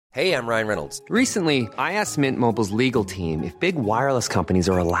Hey, I'm Ryan Reynolds. Recently, I asked Mint Mobile's legal team if big wireless companies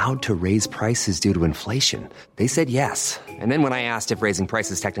are allowed to raise prices due to inflation. They said yes. And then when I asked if raising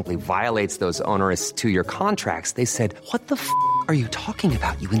prices technically violates those onerous two-year contracts, they said, "What the f*** are you talking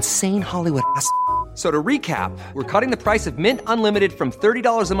about, you insane Hollywood ass?" So to recap, we're cutting the price of Mint Unlimited from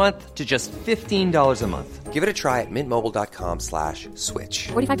 $30 a month to just $15 a month. Give it a try at mintmobile.com/switch.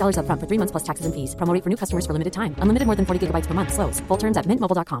 $45 up front for 3 months plus taxes and fees. Promo rate for new customers for limited time. Unlimited more than 40 gigabytes per month. Slows full terms at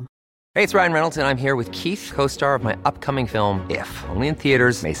mintmobile.com. Hey, it's Ryan Reynolds, and I'm here with Keith, co-star of my upcoming film, If, only in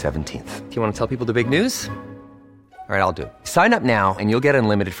theaters May 17th. Do you want to tell people the big news? All right, I'll do it. Sign up now and you'll get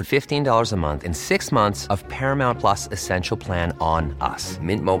unlimited for $15 a month and 6 months of Paramount Plus Essential Plan on us.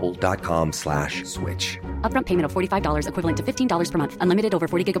 mintmobile.com/switch. Upfront payment of $45 equivalent to $15 per month. Unlimited over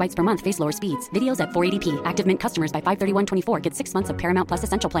 40 gigabytes per month. Face lower speeds. Videos at 480p. Active Mint customers by 531.24 get 6 months of Paramount Plus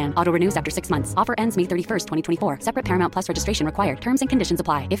Essential Plan. Auto renews after 6 months. Offer ends May 31st, 2024. Separate Paramount Plus registration required. Terms and conditions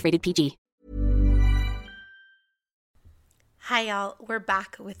apply if rated PG. Hi, y'all. We're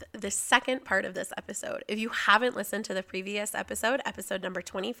back with the second part of this episode. If you haven't listened to the previous episode, episode number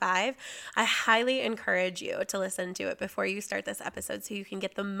 25, I highly encourage you to listen to it before you start this episode so you can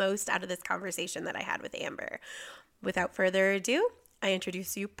get the most out of this conversation that I had with Amber. Without further ado, I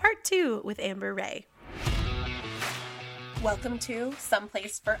introduce you part 2 with Amber Ray. Welcome to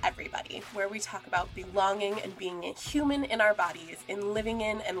Someplace for Everybody, where we talk about belonging and being a human in our bodies and living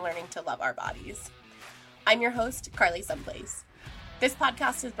in and learning to love our bodies. I'm your host, Carly Someplace. This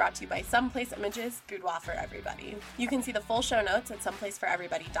podcast is brought to you by Someplace Images Boudoir for Everybody. You can see the full show notes at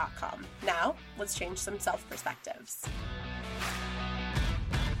someplaceforeverybody.com. Now, let's change some self-perspectives.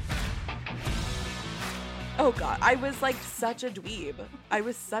 Oh God, I was like such a dweeb. I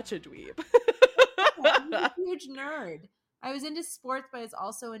was such a dweeb. I'm a huge nerd. I was into sports, but I was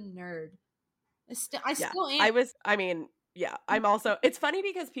also a nerd. I still am. Yeah, I'm also, it's funny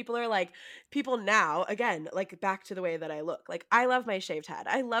because people now, again, like back to the way that I look, like I love my shaved head.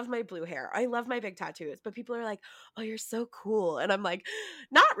 I love my blue hair. I love my big tattoos, but people are like, oh, you're so cool. And I'm like,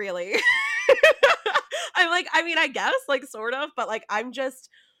 not really. I'm like, I guess like sort of, but like, I'm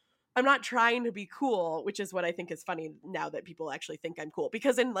not trying to be cool, which is what I think is funny now that people actually think I'm cool.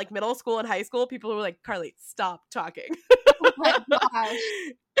 Because in like middle school and high school, people were like, Carly, stop talking. Oh my gosh.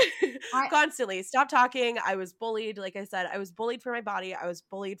 Constantly, stop talking. I was bullied. Like I said, I was bullied for my body. I was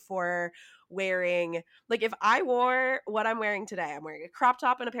bullied for wearing, like if I wore what I'm wearing today, I'm wearing a crop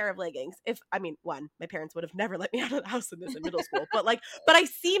top and a pair of leggings. My parents would have never let me out of the house in this in middle school. But I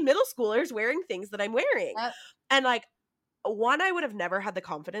see middle schoolers wearing things that I'm wearing. Yep. And like, one, I would have never had the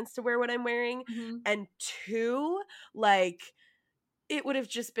confidence to wear what I'm wearing. Mm-hmm. And two, like, it would have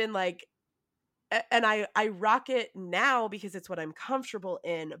just been like, and I rock it now because it's what I'm comfortable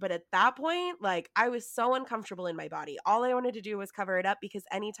in. But at that point, like I was so uncomfortable in my body. All I wanted to do was cover it up because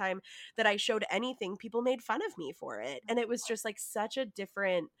anytime that I showed anything, people made fun of me for it. And it was just like such a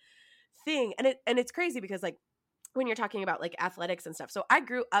different thing. And it's crazy because like when you're talking about like athletics and stuff. So I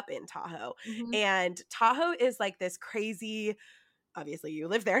grew up in Tahoe, mm-hmm. and Tahoe is like this crazy, obviously you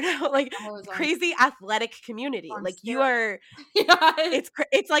live there now, like crazy athletic community. Like you are, it's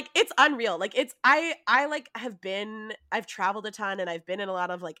like, it's unreal. Like it's, I like I've traveled a ton and I've been in a lot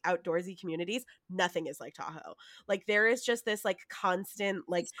of like outdoorsy communities. Nothing is like Tahoe. Like there is just this like constant,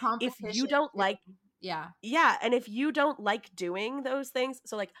 like if you don't like, yeah. And if you don't like doing those things,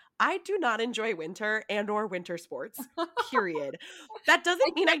 so like I do not enjoy winter and or winter sports, period. That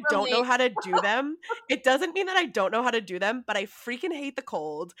doesn't mean I don't know how to do them. It doesn't mean that I don't know how to do them, but I freaking hate the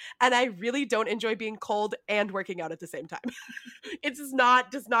cold. And I really don't enjoy being cold and working out at the same time. It does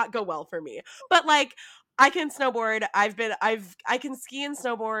not go well for me. But like, I can snowboard. I can ski and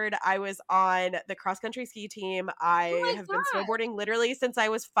snowboard. I was on the cross country ski team. I have been snowboarding literally since I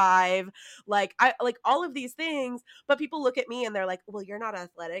was 5. Like I like all of these things, but people look at me and they're like, well, you're not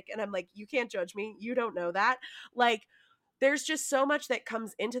athletic. And I'm like, you can't judge me. You don't know that. Like, there's just so much that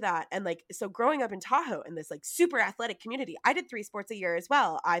comes into that. And like, so growing up in Tahoe in this like super athletic community, I did 3 sports a year as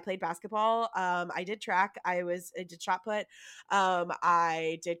well. I played basketball. I did track. I did shot put.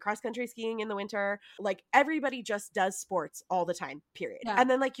 I did cross country skiing in the winter. Like everybody just does sports all the time, period. Yeah. And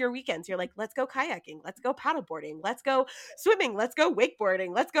then like your weekends, you're like, let's go kayaking. Let's go paddleboarding. Let's go swimming. Let's go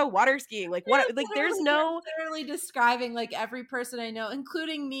wakeboarding. Let's go water skiing. Like what, like there's no literally describing like every person I know,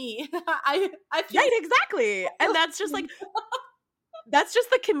 including me. I feel exactly. And that's just like, that's just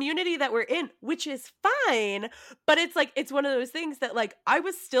the community that we're in, which is fine. But it's like, it's one of those things that like, I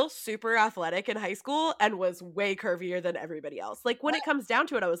was still super athletic in high school and was way curvier than everybody else. Like when it comes down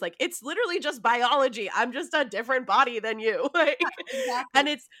to it, I was like, it's literally just biology. I'm just a different body than you. Like, exactly. And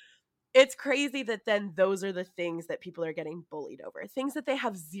it's crazy that then those are the things that people are getting bullied over, things that they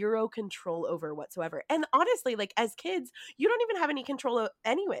have zero control over whatsoever. And honestly, like as kids, you don't even have any control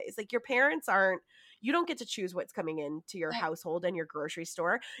anyways. Like your parents aren't, you don't get to choose what's coming into your household and your grocery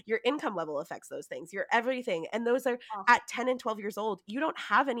store. Your income level affects those things, your everything. And those are at 10 and 12 years old. You don't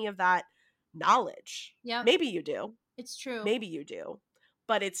have any of that knowledge. Yeah. Maybe you do. It's true. Maybe you do.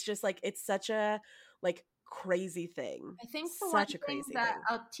 But it's just like, it's such a like crazy thing. I think the one thing that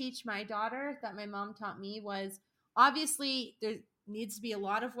I'll teach my daughter that my mom taught me was, obviously there needs to be a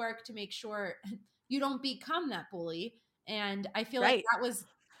lot of work to make sure you don't become that bully. And I feel like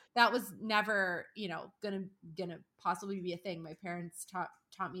that was never, you know, gonna possibly be a thing. My parents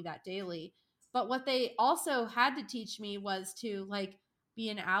taught me that daily. But what they also had to teach me was to like be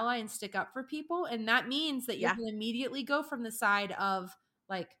an ally and stick up for people. And that means that you can immediately go from the side of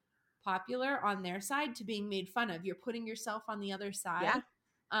like popular on their side to being made fun of. You're putting yourself on the other side.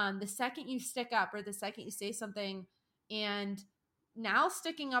 The second you stick up or the second you say something, and now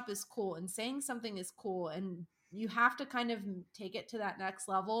sticking up is cool and saying something is cool, and you have to kind of take it to that next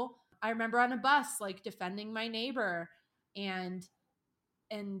level. I remember on a bus, like defending my neighbor, and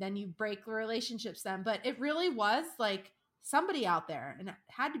then you break the relationships then. But it really was like somebody out there, and it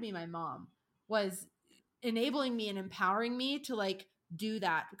had to be my mom, was enabling me and empowering me to like do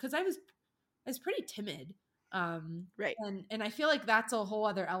that, because I was pretty timid. Right. And I feel like that's a whole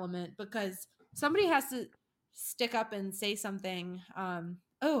other element, because somebody has to stick up and say something.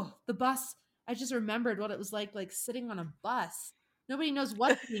 Oh, the bus. I just remembered what it was like sitting on a bus. Nobody knows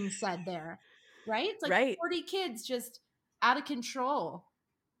what's being said there. Right? It's like 40 kids just out of control.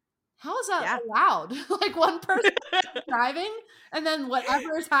 How is that allowed? Like one person driving and then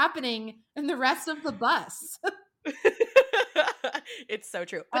whatever is happening in the rest of the bus. It's so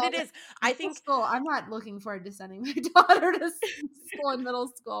true. But it is, I think school. I'm not looking forward to sending my daughter to school in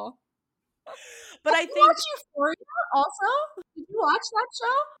middle school. But I think Euphoria also? Did you watch that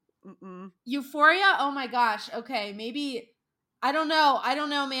show? Mm-mm. Euphoria? Oh my gosh. Okay, maybe I don't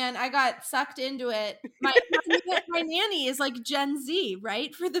know, man. I got sucked into it. My nanny is like Gen Z,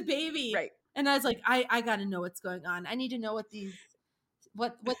 right? For the baby. Right. And I was like, I got to know what's going on. I need to know what these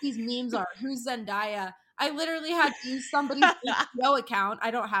memes are. Who's Zendaya? I literally had to use somebody's HBO account.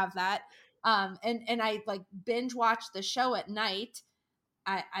 I don't have that. And I like binge watch the show at night.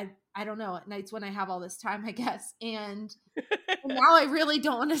 I don't know, at nights when I have all this time, I guess. And now I really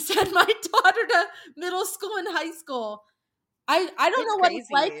don't want to send my daughter to middle school and high school. I don't know what it's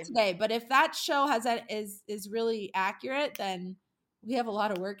like today, but if that show is really accurate, then we have a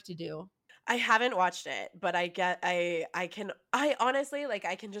lot of work to do. I haven't watched it, but I honestly, like,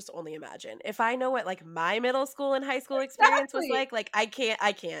 I can just only imagine. If I know what like my middle school and high school experience was like I just can't. I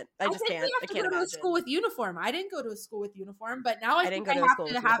have to go to a school with uniform. I didn't go to a school with uniform, but now I think I have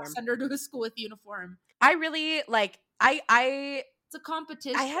to send her to a school with uniform. I really like, it's a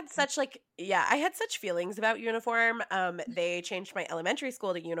competition. I had such feelings about uniform. They changed my elementary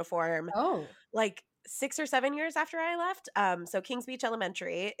school to uniform. Oh, like 6 or 7 years after I left. So Kings Beach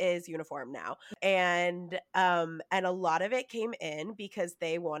Elementary is uniform now. And a lot of it came in because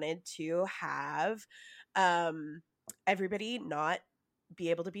they wanted to have everybody not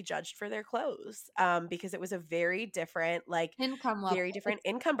be able to be judged for their clothes, because it was a very different income level. Very different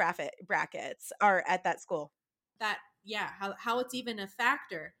income brackets are at that school. How it's even a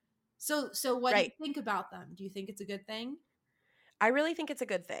factor. So what do you think about them? Do you think it's a good thing? I really think it's a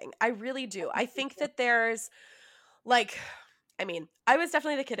good thing. I really do. I think that there's I was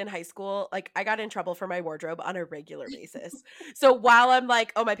definitely the kid in high school. Like, I got in trouble for my wardrobe on a regular basis. So while I'm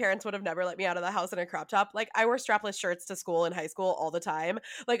like, oh, my parents would have never let me out of the house in a crop top, like, I wore strapless shirts to school in high school all the time.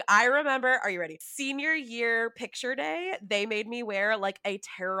 Like, I remember, are you ready? Senior year picture day, they made me wear like a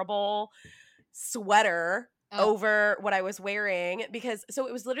terrible sweater over what I was wearing, because so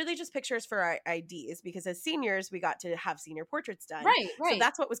it was literally just pictures for our IDs, because as seniors we got to have senior portraits done. Right. So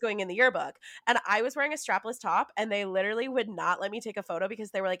that's what was going in the yearbook. And I was wearing a strapless top, and they literally would not let me take a photo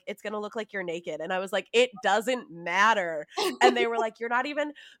because they were like, it's going to look like you're naked. And I was like, it doesn't matter. And they were like, you're not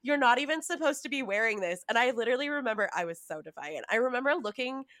even supposed to be wearing this. And I literally remember, I was so defiant. I remember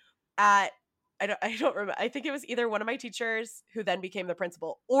looking at, I don't remember. I think it was either one of my teachers who then became the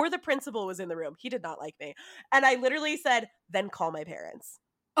principal, or the principal was in the room. He did not like me. And I literally said, then call my parents.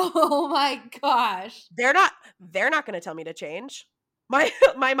 Oh my gosh. They're not going to tell me to change.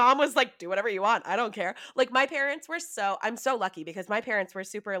 My mom was like, do whatever you want. I don't care. Like, my parents were I'm so lucky, because my parents were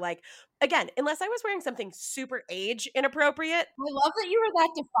super like, again, unless I was wearing something super age inappropriate. I love that you were that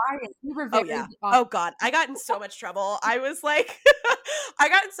defiant. You were very Oh God. I got in so much trouble. I was like, I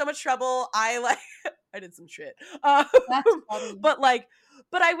got in so much trouble. I did some shit. That's funny. But like,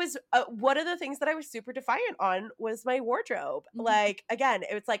 But I was one of the things that I was super defiant on was my wardrobe. Like, again,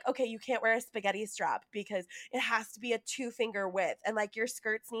 it was like, okay, you can't wear a spaghetti strap because it has to be a 2-finger width, and like your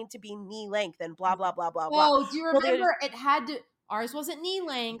skirts need to be knee length, and blah blah blah blah blah. Oh, do you remember it had to? Ours wasn't knee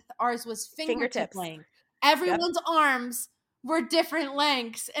length. Ours was fingertip length. Everyone's arms were different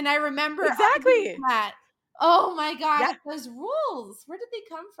lengths, and I remember exactly that. Oh my gosh, those rules! Where did they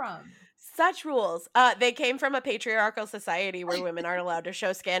come from? Such rules. They came from a patriarchal society where women aren't allowed to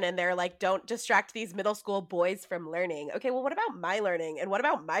show skin, and they're like, don't distract these middle school boys from learning. Okay, well, what about my learning, and what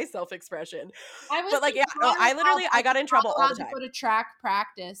about my self-expression? I got in trouble all the time. To go to track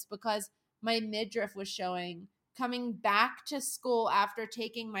practice because my midriff was showing. Coming back to school after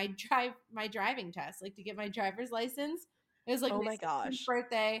taking my driving test, like to get my driver's license. It was like oh my gosh,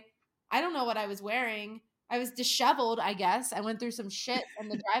 birthday. I don't know what I was wearing. I was disheveled, I guess. I went through some shit in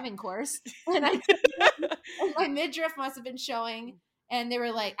the driving course, and my midriff must have been showing. And they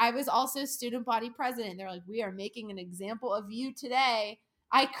were like, I was also student body president. They're like, we are making an example of you today.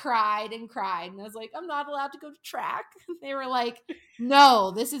 I cried and cried, and I was like, I'm not allowed to go to track. They were like,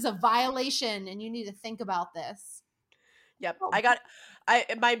 no, this is a violation, and you need to think about this. Yep,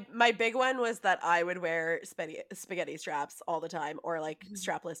 my big one was that I would wear spaghetti straps all the time, or like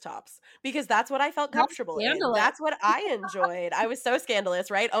strapless tops, because that's what I felt comfortable in. That's what I enjoyed. I was so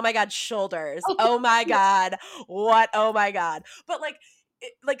scandalous, right? Oh my God, shoulders. Oh my God, what? Oh my God. But like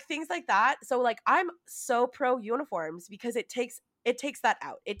things like that. So like I'm so pro uniforms because it takes that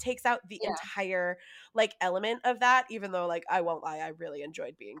out. It takes out the entire like element of that, even though like I won't lie, I really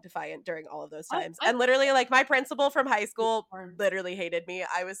enjoyed being defiant during all of those times. And literally like my principal from high school literally hated me.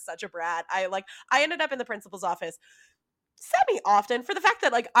 I was such a brat. I ended up in the principal's office semi-often for the fact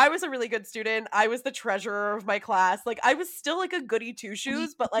that like I was a really good student. I was the treasurer of my class. Like I was still like a goody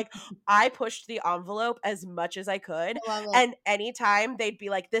two-shoes, but like I pushed the envelope as much as I could. And anytime they'd be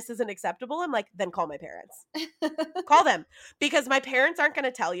like, this isn't acceptable, I'm like, then call my parents. Call them. Because my parents aren't going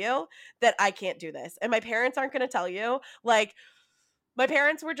to tell you that I can't do this. And my parents aren't going to tell you like, my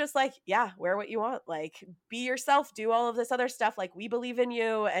parents were just like, yeah, wear what you want. Like, be yourself, do all of this other stuff. Like, we believe in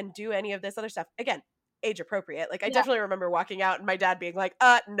you, and do any of this other stuff. Again, age appropriate. Like I definitely remember walking out and my dad being like,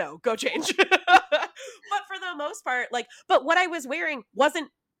 no, go change. But for the most part, like, but what I was wearing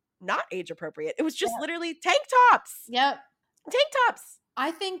wasn't not age appropriate. It was just literally tank tops. Yep. Tank tops. I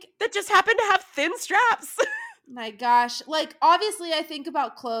think that just happened to have thin straps. My gosh. Like, obviously I think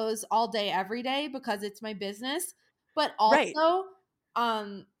about clothes all day, every day because it's my business, but also,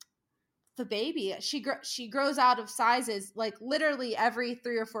 the baby, she grows out of sizes like literally every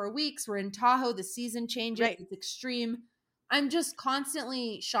 3 or 4 weeks. We're in Tahoe, the season changes, it's extreme. I'm just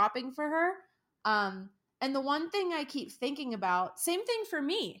constantly shopping for her. And the one thing I keep thinking about, same thing for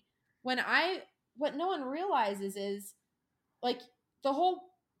me, what no one realizes is like the whole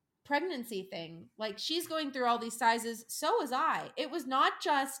pregnancy thing, like she's going through all these sizes, so was I. It was not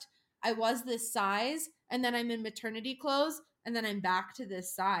just I was this size and then I'm in maternity clothes and then I'm back to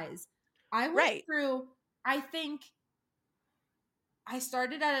this size. I went through, I think I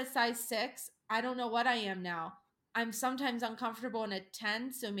started at a size 6. I don't know what I am now. I'm sometimes uncomfortable in a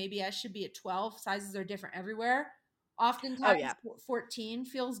 10, so maybe I should be at 12. Sizes are different everywhere. Oftentimes 14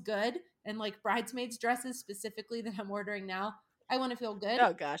 feels good. And like bridesmaids dresses specifically that I'm ordering now, I want to feel good.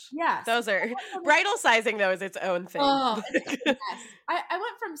 Oh gosh. Yeah. Those are bridal sizing though is its own thing. Oh, yes. I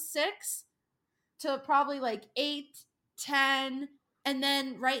went from 6 to probably like 8, 10. And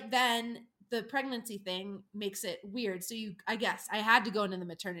then then the pregnancy thing makes it weird. So I guess I had to go into the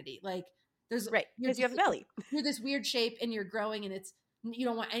maternity. Like there's because you have a belly. You're this weird shape and you're growing and you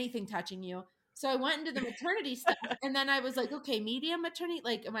don't want anything touching you. So I went into the maternity stuff and then I was like, okay, medium maternity.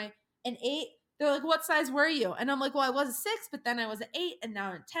 Like, am I an 8? They're like, what size were you? And I'm like, well, I was a 6, but then I was an 8 and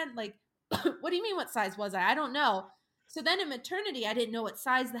now I'm 10. Like, what do you mean what size was I? I don't know. So then in maternity, I didn't know what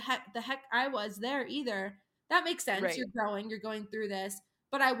size the heck I was there either. That makes sense. Right. You're growing, you're going through this,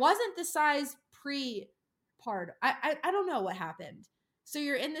 but I wasn't the size pre-part. I don't know what happened. So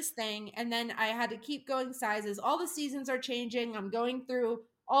you're in this thing, and then I had to keep going sizes. All the seasons are changing. I'm going through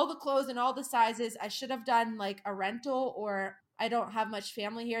all the clothes and all the sizes. I should have done like a rental, or I don't have much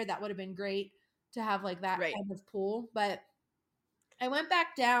family here. That would have been great to have like that kind of pool. But I went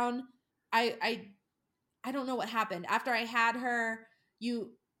back down. I don't know what happened. After I had her,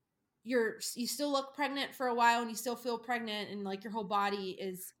 you still look pregnant for a while and you still feel pregnant and like your whole body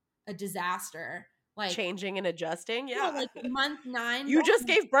is a disaster. Like changing and adjusting. Yeah. Like month 9. You just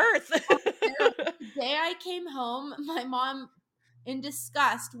gave birth. The day I came home, my mom in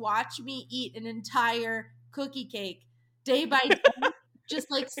disgust watched me eat an entire cookie cake day by day,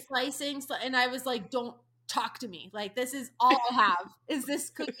 just like slicing. And I was like, don't talk to me. Like, this is all I have is this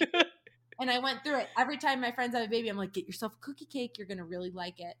cookie. And I went through it. Every time my friends have a baby, I'm like, get yourself a cookie cake. You're going to really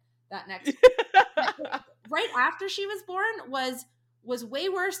like it that next right after she was born was way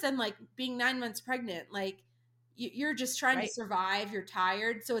worse than like being 9 months pregnant. Like, you're just trying to survive. You're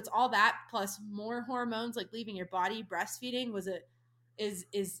tired. So it's all that plus more hormones, like leaving your body. Breastfeeding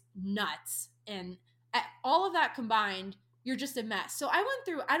is nuts. And all of that combined, you're just a mess. So I went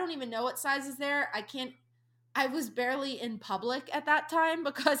through, I don't even know what size is there. I was barely in public at that time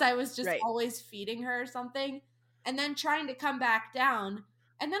because I was just always feeding her something and then trying to come back down.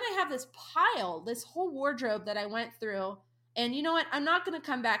 And then I have this whole wardrobe that I went through. And you know what? I'm not going to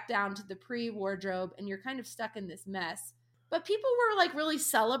come back down to the pre-wardrobe, and you're kind of stuck in this mess. But people were like really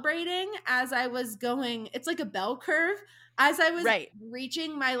celebrating as I was going. It's like a bell curve. As I was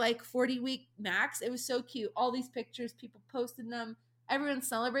reaching my like 40-week max, it was so cute. All these pictures, people posted them. Everyone's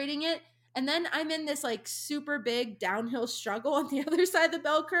celebrating it. And then I'm in this like super big downhill struggle on the other side of the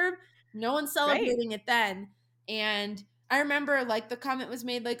bell curve. No one's celebrating it then. And I remember like the comment was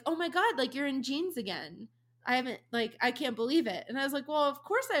made like, oh my God, like you're in jeans again. I can't believe it. And I was like, well, of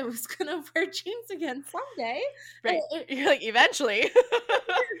course I was going to wear jeans again someday. Right. You're like, eventually.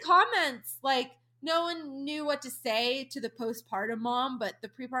 Comments, like no one knew what to say to the postpartum mom, but the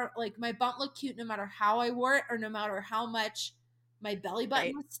prepartum, like my bump looked cute no matter how I wore it or no matter how much my belly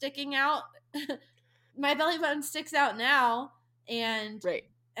button was sticking out. My belly button sticks out now. And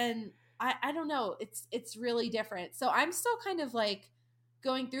I don't know. It's really different. So I'm still kind of like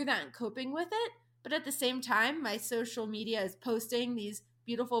going through that and coping with it. But at the same time, my social media is posting these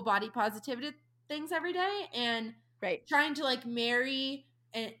beautiful body positivity things every day and trying to like marry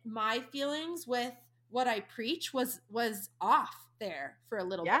my feelings with what I preach was off there for a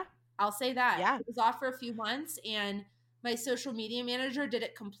little bit. I'll say that. Yeah. It was off for a few months and my social media manager did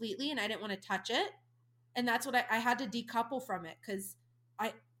it completely and I didn't want to touch it. And that's what I had to decouple from it because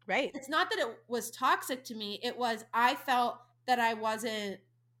it's not that it was toxic to me. It was, I felt that I wasn't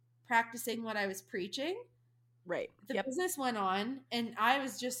practicing what I was preaching. The business went on and I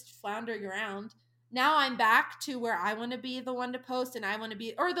was just floundering around. Now I'm back to where I want to be the one to post and I want to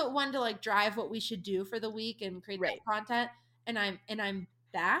be, or the one to like drive what we should do for the week and create that content. And I'm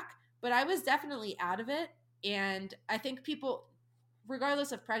back, but I was definitely out of it. And I think people,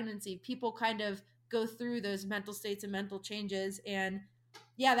 regardless of pregnancy, people kind of go through those mental states and mental changes. And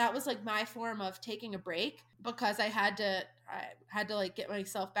yeah, that was like my form of taking a break because I had to like get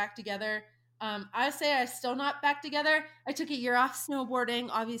myself back together. I say I'm still not back together. I took a year off snowboarding,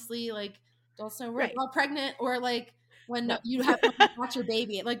 obviously, like don't snowboard while pregnant or like when you have to watch your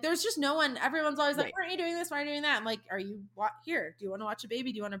baby. Like there's just no one, everyone's always like, why aren't you doing this? Why aren't you doing that? I'm like, are you here? Do you want to watch a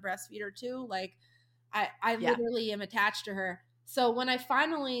baby? Do you want to breastfeed her too? Like I literally am attached to her. So when I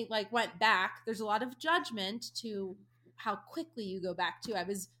finally like went back, there's a lot of judgment to how quickly you go back to. I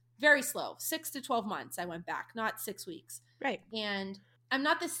was very slow, 6 to 12 months. I went back, not 6 weeks. And I'm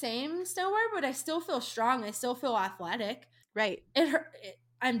not the same snowboarder, but I still feel strong. I still feel athletic.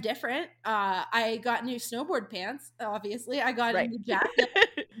 I'm different. I got new snowboard pants. Obviously I got a new jacket.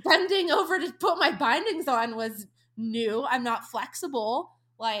 Bending over to put my bindings on was new. I'm not flexible.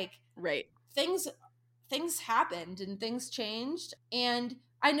 Like things happened and things changed. And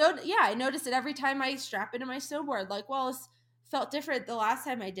I noticed it every time I strap into my snowboard. Like, well, it felt different the last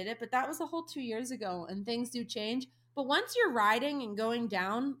time I did it, but that was a whole 2 years ago and things do change. But once you're riding and going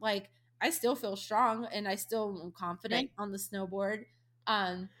down, like I still feel strong and I still am confident on the snowboard.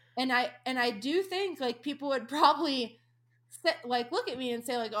 And I do think like people would probably like look at me and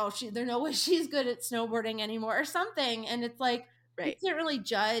say like, oh, there's no way she's good at snowboarding anymore or something. And it's like, you can't really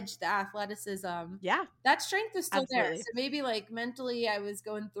judge the athleticism. That strength is still there. So maybe like mentally I was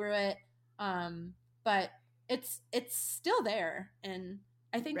going through it. But it's still there. And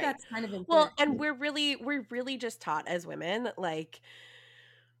I think that's kind of important. Well, and we're really just taught as women, like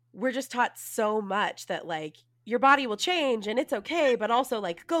we're just taught so much that like your body will change and it's okay, but also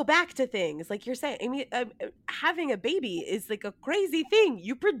like go back to things like you're saying. I mean, having a baby is like a crazy thing.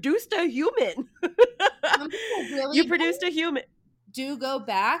 You produced a human. You produced a human. Do go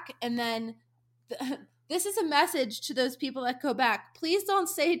back, and then this is a message to those people that go back. Please don't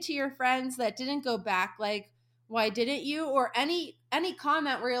say to your friends that didn't go back, like, why didn't you? Or any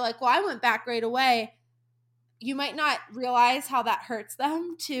comment where you're like, well, I went back right away. You might not realize how that hurts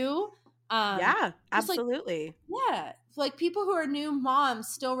them too. Absolutely. Like people who are new moms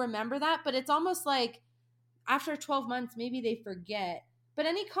still remember that, but it's almost like after 12 months, maybe they forget. But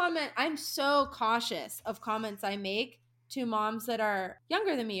any comment, I'm so cautious of comments I make to moms that are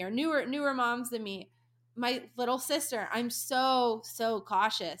younger than me or newer moms than me. My little sister, I'm so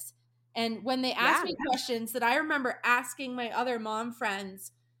cautious. And when they ask me questions that I remember asking my other mom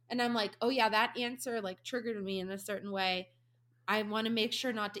friends, and I'm like, oh yeah, that answer like triggered me in a certain way. I want to make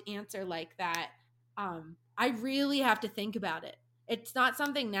sure not to answer like that. I really have to think about it. It's not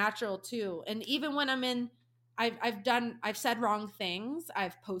something natural too. And even when I'm in, I've said wrong things.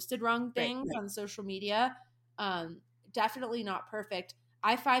 I've posted wrong things on social media. Definitely not perfect.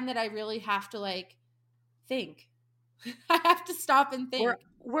 I find that I really have to like think. I have to stop and think.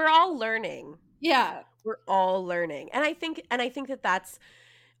 We're all learning. Yeah. We're all learning. And I think that that's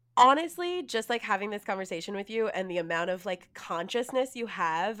honestly just like having this conversation with you and the amount of like consciousness you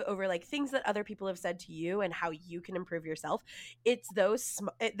have over like things that other people have said to you and how you can improve yourself. It's those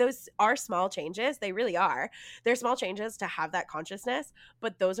are small changes. They really are. They're small changes to have that consciousness,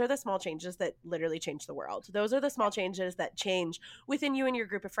 but those are the small changes that literally change the world. Those are the small changes that change within you and your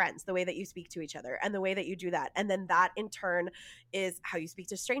group of friends, the way that you speak to each other and the way that you do that. And then that in turn is how you speak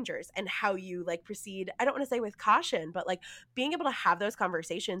to strangers and how you like proceed. I don't want to say with caution, but like being able to have those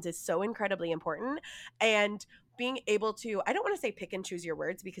conversations is so incredibly important. And being able to, I don't want to say pick and choose your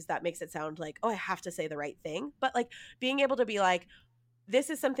words because that makes it sound like, oh, I have to say the right thing, but like being able to be like, this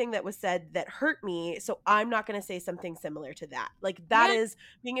is something that was said that hurt me, so I'm not going to say something similar to that. Like that is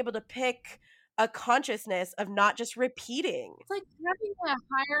being able to pick a consciousness of not just repeating. It's like having a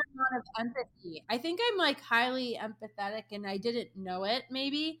higher amount of empathy. I think I'm like highly empathetic and I didn't know it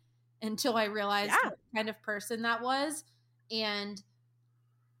maybe until I realized what kind of person that was. And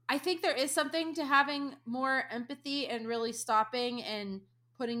I think there is something to having more empathy and really stopping and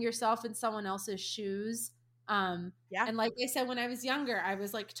putting yourself in someone else's shoes. And like I said, when I was younger, I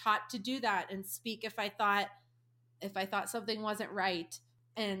was like taught to do that and speak if I thought something wasn't right.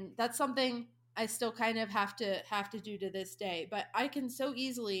 And that's something I still kind of have to do to this day. But I can so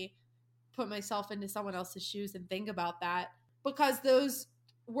easily put myself into someone else's shoes and think about that because those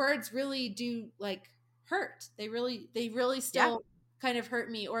words really do like hurt. They really still kind of hurt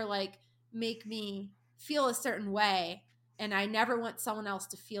me or like make me feel a certain way, and I never want someone else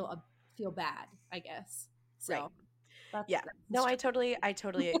to feel bad, I guess. So no, I totally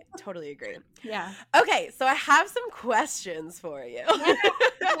agree. Yeah. Okay, so I have some questions for you.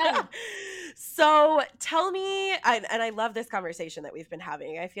 So tell me, and I love this conversation that we've been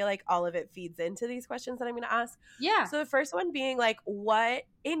having. I feel like all of it feeds into these questions that I'm going to ask. Yeah. So the first one being like, what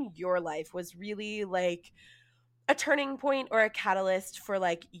in your life was really like a turning point or a catalyst for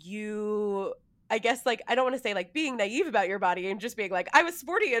like you, I guess, like, I don't want to say like being naive about your body and just being like, I was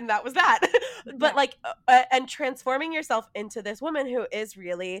sporty and that was that, but like, and transforming yourself into this woman who is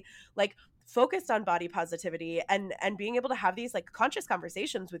really like focused on body positivity and being able to have these like conscious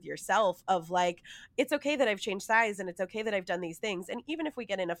conversations with yourself of like, it's okay that I've changed size and it's okay that I've done these things. And even if we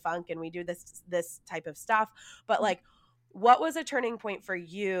get in a funk and we do this type of stuff, but like, what was a turning point for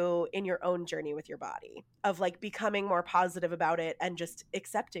you in your own journey with your body of like becoming more positive about it and just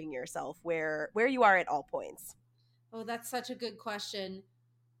accepting yourself where you are at all points? Oh, that's such a good question.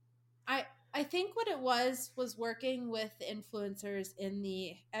 I think what it was working with influencers in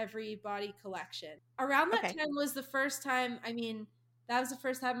the Everybody collection. Around that time was the first time, I mean, that was the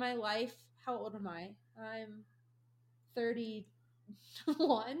first time in my life. How old am I? I'm 31.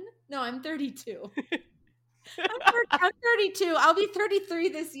 No, I'm 32. I'm 32. I'll be 33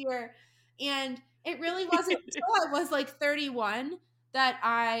 this year. And it really wasn't until I was like 31 that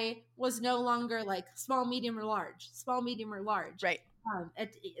I was no longer like small, medium, or large. Right.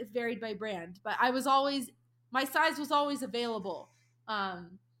 It varied by brand, but my size was always available.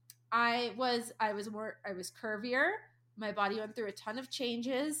 I was curvier. My body went through a ton of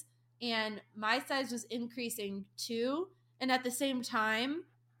changes and my size was increasing too. And at the same time,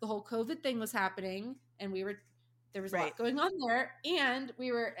 the whole COVID thing was happening and there was a lot going on there, and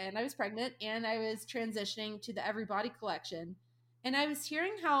I was pregnant and I was transitioning to the Everybody collection. And I was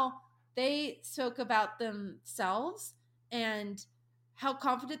hearing how they spoke about themselves and how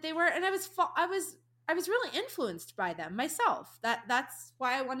confident they were. And I was really influenced by them myself. That's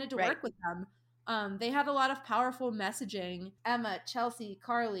why I wanted to work with them. They had a lot of powerful messaging. Emma, Chelsea,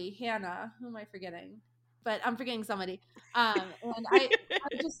 Carly, Hannah, who am I forgetting? But I'm forgetting somebody. And I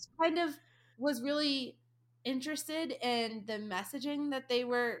just kind of was really interested in the messaging that they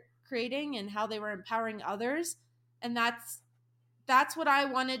were creating and how they were empowering others. And that's what I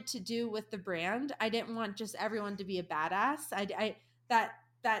wanted to do with the brand. I didn't want just everyone to be a badass. That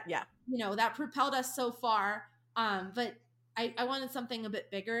propelled us so far. But I wanted something a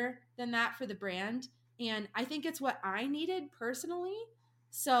bit bigger than that for the brand. And I think it's what I needed personally.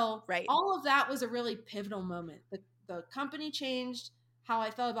 So all of that was a really pivotal moment. The company changed, how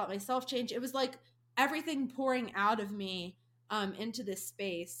I felt about myself changed. It was like everything pouring out of me into this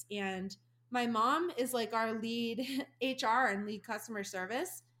space. And my mom is like our lead HR and lead customer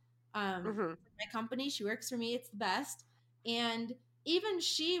service for my company. She works for me. It's the best. And even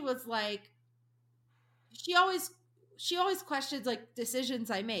she was like, she always questions like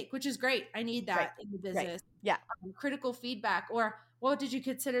decisions I make, which is great. I need that in the business. Right. Yeah. Critical feedback, or, well, did you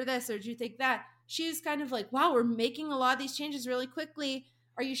consider this? Or did you think that? She's kind of like, wow, we're making a lot of these changes really quickly.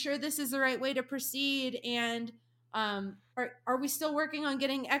 Are you sure this is the right way to proceed? And are we still working on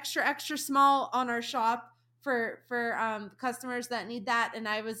getting extra small on our shop for customers that need that? And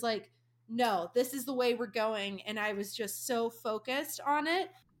I was like, no, this is the way we're going. And I was just so focused on it.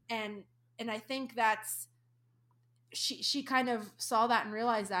 And I think that's, she kind of saw that and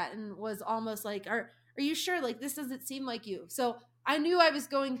realized that and was almost like, are you sure? Like, this doesn't seem like you. So I knew I was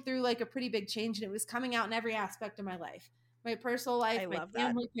going through like a pretty big change, and it was coming out in every aspect of my life. My personal life, my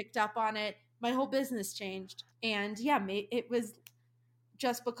family picked up on it. My whole business changed. And yeah, it was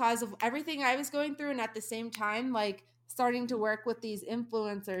just because of everything I was going through. And at the same time, like starting to work with these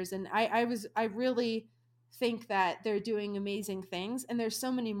influencers. And I really think that they're doing amazing things. And there's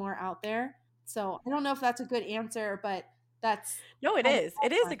so many more out there. So I don't know if that's a good answer, but that's it is.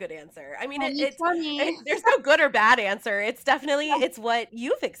 It is a good answer. I mean, there's no good or bad answer. It's definitely it's what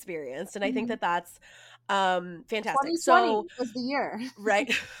you've experienced, and I think that that's fantastic. So was the year,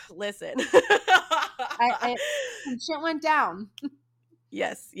 right? Listen, shit went down.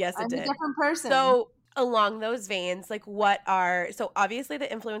 Yes, it I'm did. a different person. So along those veins, like so obviously the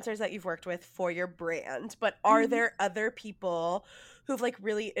influencers that you've worked with for your brand, but are there other people who've like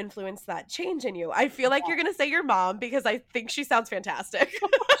really influenced that change in you? I feel like you're gonna say your mom, because I think she sounds fantastic. She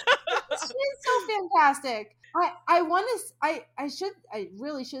is so fantastic. I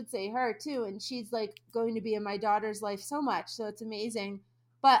really should say her too, and she's like going to be in my daughter's life so much, so it's amazing.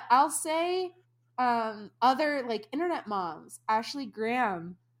 But I'll say other like internet moms, Ashley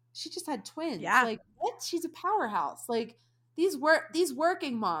Graham. She just had twins. Yeah. Like, what? She's a powerhouse. Like these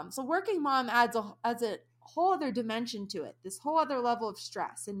working moms. A working mom adds a whole other dimension to it. This whole other level of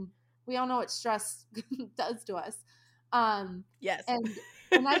stress, and we all know what stress does to us. Yes.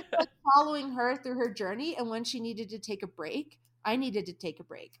 And I was following her through her journey, and when she needed to take a break, I needed to take a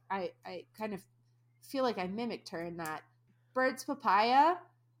break. I kind of feel like I mimicked her in that. Birds Papaya,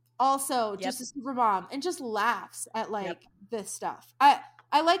 also just a super mom, and just laughs at like this stuff.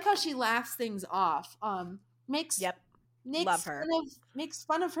 I like how she laughs things off. Makes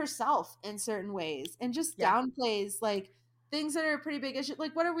fun of herself in certain ways, and just downplays like things that are a pretty big issue.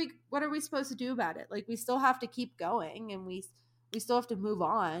 Like, what are we supposed to do about it? Like, we still have to keep going, and we still have to move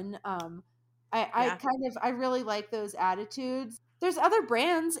on. I really like those attitudes. There's other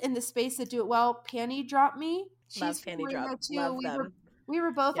brands in the space that do it well. Panty Drop Me. Love Panty Drop. Love them. We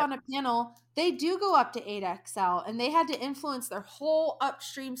were both on a panel. They do go up to 8XL, and they had to influence their whole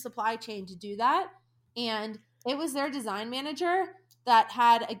upstream supply chain to do that. And it was their design manager that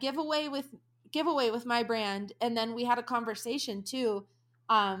had a giveaway with my brand, and then we had a conversation too.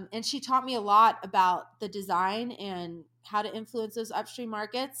 And she taught me a lot about the design and how to influence those upstream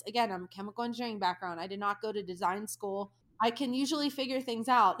markets. Again, I'm a chemical engineering background. I did not go to design school. I can usually figure things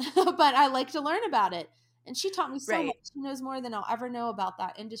out, but I like to learn about it. And she taught me so much. She knows more than I'll ever know about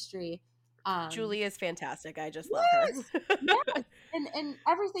that industry. Julie is fantastic. I just love her. Yes. And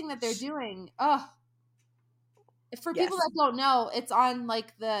everything that they're doing. Oh, for people that don't know, it's on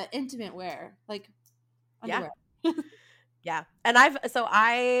like the intimate wear, like underwear. Yeah. And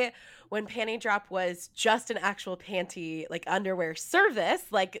when Panty Drop was just an actual panty, like underwear service,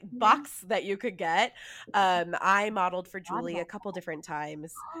 like box that you could get, I modeled for Julie a couple different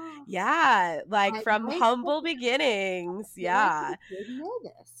times. Yeah. Like from humble beginnings. Yeah. I didn't know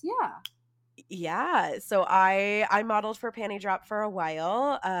this. Yeah. Yeah. So I modeled for Panty Drop for a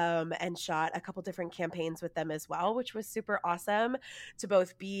while, and shot a couple different campaigns with them as well, which was super awesome to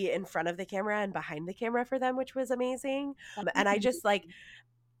both be in front of the camera and behind the camera for them, which was amazing. And I just like,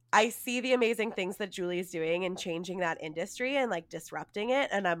 I see the amazing things that Julie's doing and changing that industry and like disrupting it.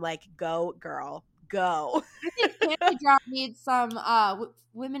 And I'm like, go girl, go. I think Panty Drop needs some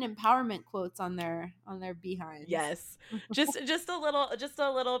women empowerment quotes on their behinds. Yes. Just a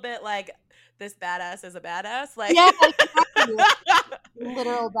little bit like, this badass is a badass. Like, yeah,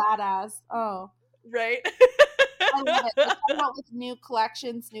 literal badass. Oh, right. I love it. They come out with new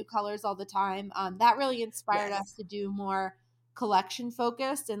collections, new colors all the time. That really inspired us to do more collection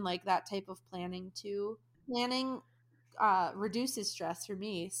focused and like that type of planning too. Planning reduces stress for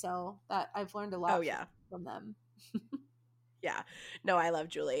me, so that I've learned a lot from them. Yeah. No, I love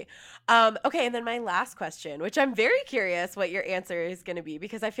Julie. Okay, and then my last question, which I'm very curious what your answer is going to be,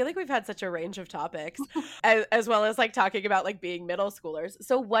 because I feel like we've had such a range of topics, as well as like talking about like being middle schoolers.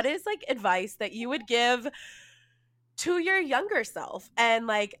 So what is like advice that you would give to your younger self? And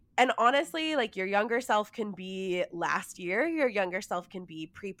honestly, like your younger self can be last year, your younger self can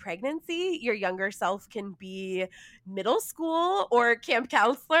be pre-pregnancy, your younger self can be middle school or camp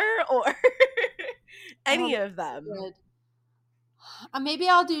counselor or any of them. Good. Maybe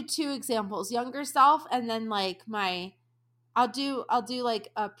I'll do two examples: younger self, and then like I'll do like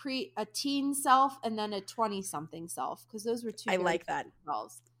a teen self, and then a 20-something self, because those were two. I like that.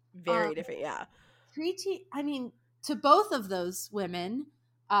 Selves. Very different, yeah. Preteen. I mean, to both of those women,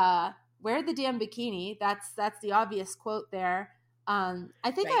 wear the damn bikini. That's the obvious quote there.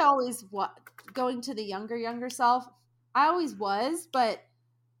 I think I always going to the younger self. I always was, but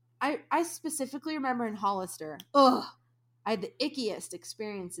I specifically remember in Hollister. Ugh. I had the ickiest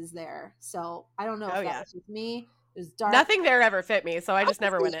experiences there. So I don't know if that was with me. It was dark. Nothing there ever fit me, so I just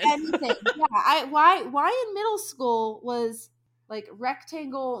never went in. Anything. Yeah. Why in middle school was like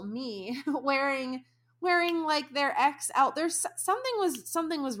rectangle me wearing like their X out. There's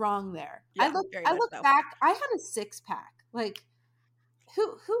something was wrong there. Yeah, I look back, I had a 6-pack. Like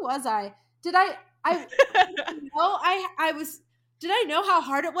who was I? Did I know I was did I know how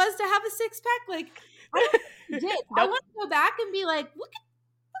hard it was to have a 6-pack? Like I did. Nope. I want to go back and be like, look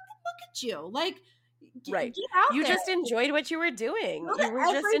at you. Like, right. Get out you there. just enjoyed what you were doing. You were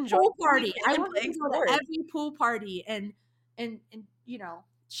just enjoying party. I wanted to go to every pool party and you know,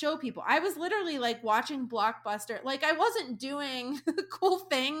 show people. I was literally like watching Blockbuster. Like I wasn't doing cool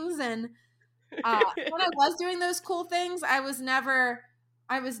things, and when I was doing those cool things, I was never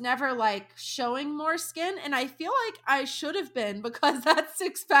like showing more skin, and I feel like I should have been, because that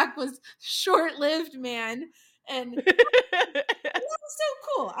 6-pack was short-lived, man. And that was so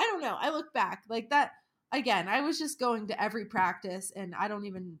cool. I don't know. I look back like that again. I was just going to every practice, and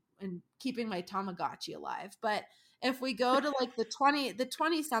and keeping my Tamagotchi alive. But if we go to like the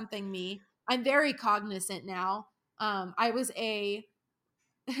 20 something me, I'm very cognizant now. I was a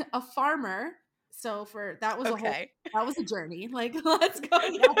farmer. So that was a journey. Like, let's go.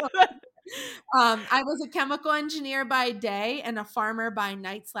 I was a chemical engineer by day and a farmer by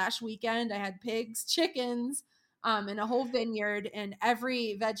night/weekend. I had pigs, chickens, and a whole vineyard and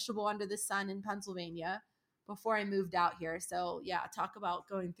every vegetable under the sun in Pennsylvania before I moved out here. So yeah, talk about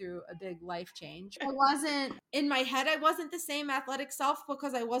going through a big life change. I wasn't the same athletic self,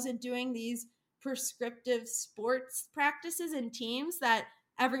 because I wasn't doing these prescriptive sports practices and teams that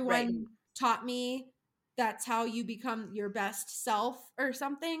everyone taught me. That's how you become your best self or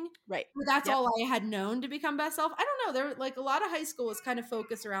something. Right. But that's all I had known to become best self. I don't know. There were like a lot of high school was kind of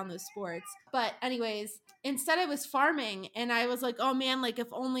focused around those sports. But anyways, instead I was farming, and I was like, oh man, like if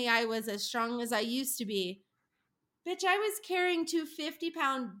only I was as strong as I used to be. Bitch, I was carrying 2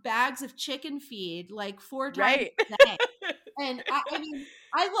 50-pound bags of chicken feed like 4 times a day. And I mean,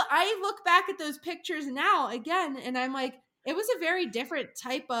 I look back at those pictures now again, and I'm like, it was a very different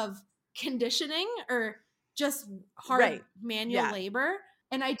type of conditioning or just hard manual labor.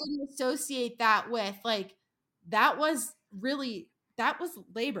 And I didn't associate that with like, that was labor. That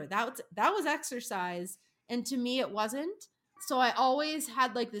was exercise. And to me, it wasn't. So I always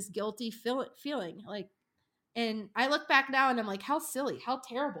had like this guilty feeling like, and I look back now and I'm like, how silly, how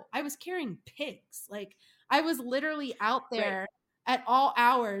terrible. I was carrying pigs. Like I was literally out there at all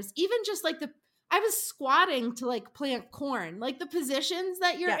hours, even just like I was squatting to like plant corn, like the positions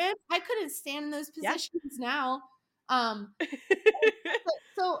that you're in. I couldn't stand in those positions now. So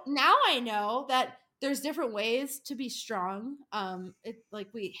now I know that there's different ways to be strong.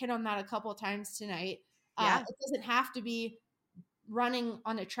 Like we hit on that a couple of times tonight. It doesn't have to be running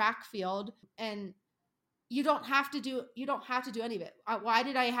on a track field, and you don't have to do any of it. Why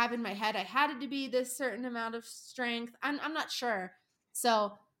did I have in my head I had it to be this certain amount of strength? I'm not sure.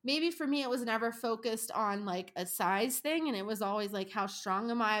 So maybe for me, it was never focused on like a size thing. And it was always like, how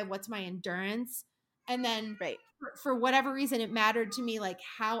strong am I? What's my endurance? And then for whatever reason, it mattered to me, like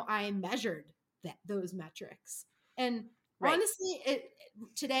how I measured those metrics. And honestly,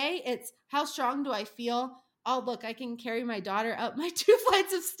 today it's how strong do I feel? Oh, look, I can carry my daughter up my 2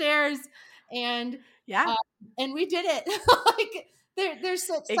 flights of stairs, and and we did it. Like there's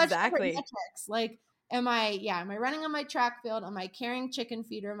such different metrics. Like, am I running on my track field? Am I carrying chicken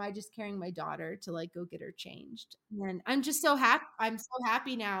feed, or am I just carrying my daughter to like go get her changed? And I'm just so happy. I'm so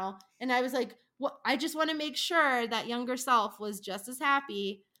happy now. And I was like, I just want to make sure that younger self was just as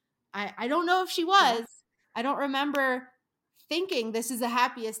happy. I don't know if she was. I don't remember thinking this is the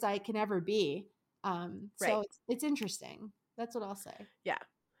happiest I can ever be. So it's interesting. That's what I'll say. Yeah.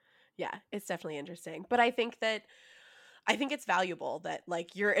 Yeah, it's definitely interesting. But I think it's valuable that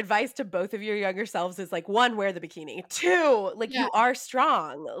like your advice to both of your younger selves is like, 1, wear the bikini. 2, like you are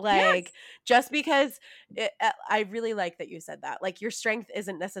strong. Like just because I really like that you said that. Like your strength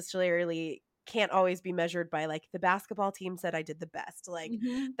isn't necessarily can't always be measured by like the basketball team said I did the best. Like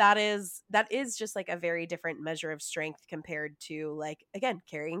that is just like a very different measure of strength compared to like, again,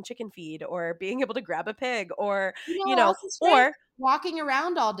 carrying chicken feed or being able to grab a pig or, or walking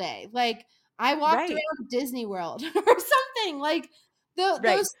around all day. Like I walked around Disney World or something. Like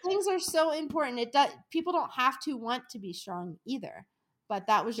those things are so important. People don't have to want to be strong either, but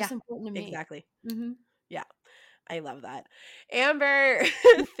that was just important to me. Exactly. Yeah. I love that. Amber,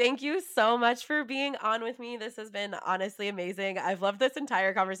 thank you so much for being on with me. This has been honestly amazing. I've loved this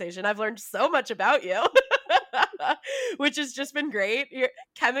entire conversation. I've learned so much about you, which has just been great. You're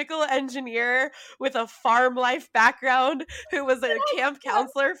a chemical engineer with a farm life background who was a camp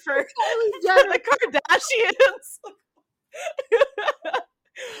counselor for the Kardashians.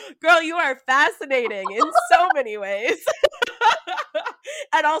 Girl, you are fascinating in so many ways.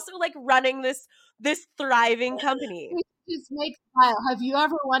 And also like running this thriving company. It just makes me smile. Have you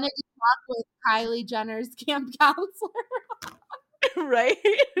ever wanted to talk with Kylie Jenner's camp counselor? Right?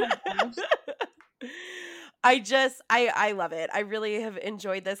 I love it. I really have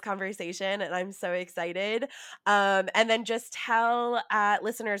enjoyed this conversation and I'm so excited. And then just tell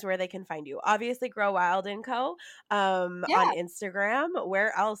listeners where they can find you. Obviously Grow Wild & Co. On Instagram.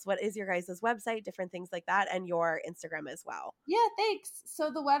 Where else? What is your guys' website? Different things like that. And your Instagram as well. Yeah, thanks.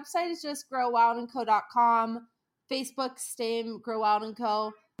 So the website is just growwildandco.com. Facebook, same, Grow Wild &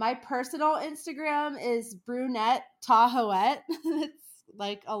 Co. My personal Instagram is Brunette Tahoette. It's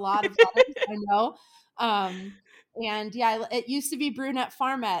like a lot of letters, I know. And yeah, it used to be Brunette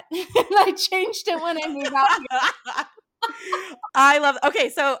Farmette. And I changed it when I moved out here. I love okay,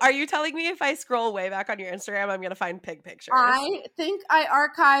 so are you telling me if I scroll way back on your Instagram, I'm going to find pig pictures? I think I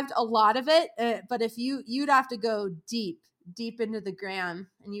archived a lot of it, but if you'd have to go deep into the gram,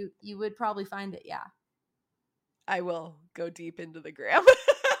 and you would probably find it, yeah. I will go deep into the gram.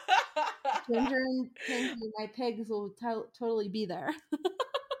 Ginger and my pigs will totally be there.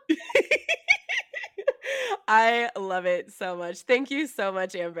 I love it so much. Thank you so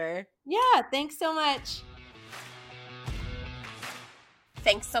much, Amber. Yeah, thanks so much.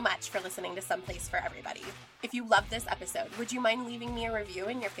 Thanks so much for listening to Someplace for Everybody. If you loved this episode, would you mind leaving me a review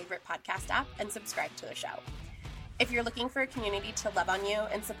in your favorite podcast app and subscribe to the show? If you're looking for a community to love on you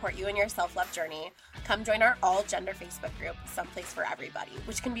and support you in your self-love journey, come join our all-gender Facebook group, Someplace for Everybody,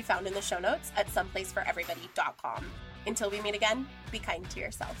 which can be found in the show notes at someplaceforeverybody.com. Until we meet again, be kind to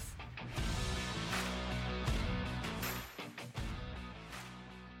yourself.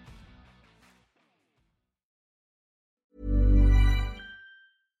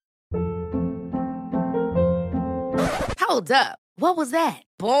 Hold up. What was that?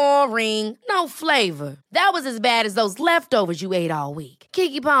 Boring. No flavor. That was as bad as those leftovers you ate all week.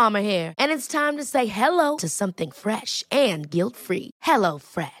 Keke Palmer here. And it's time to say hello to something fresh and guilt-free.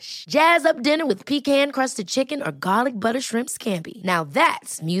 HelloFresh. Jazz up dinner with pecan-crusted chicken or garlic butter shrimp scampi. Now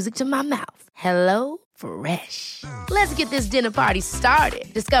that's music to my mouth. HelloFresh. Let's get this dinner party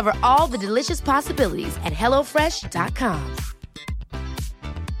started. Discover all the delicious possibilities at HelloFresh.com.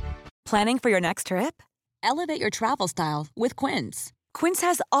 Planning for your next trip? Elevate your travel style with Quince. Quince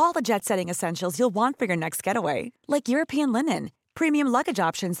has all the jet-setting essentials you'll want for your next getaway, like European linen, premium luggage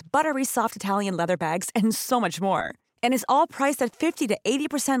options, buttery soft Italian leather bags, and so much more. And is all priced at 50 to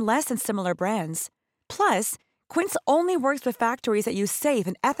 80% less than similar brands. Plus, Quince only works with factories that use safe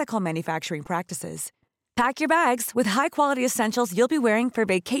and ethical manufacturing practices. Pack your bags with high-quality essentials you'll be wearing for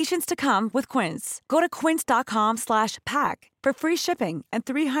vacations to come with Quince. Go to quince.com/pack for free shipping and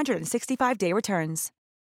 365-day returns.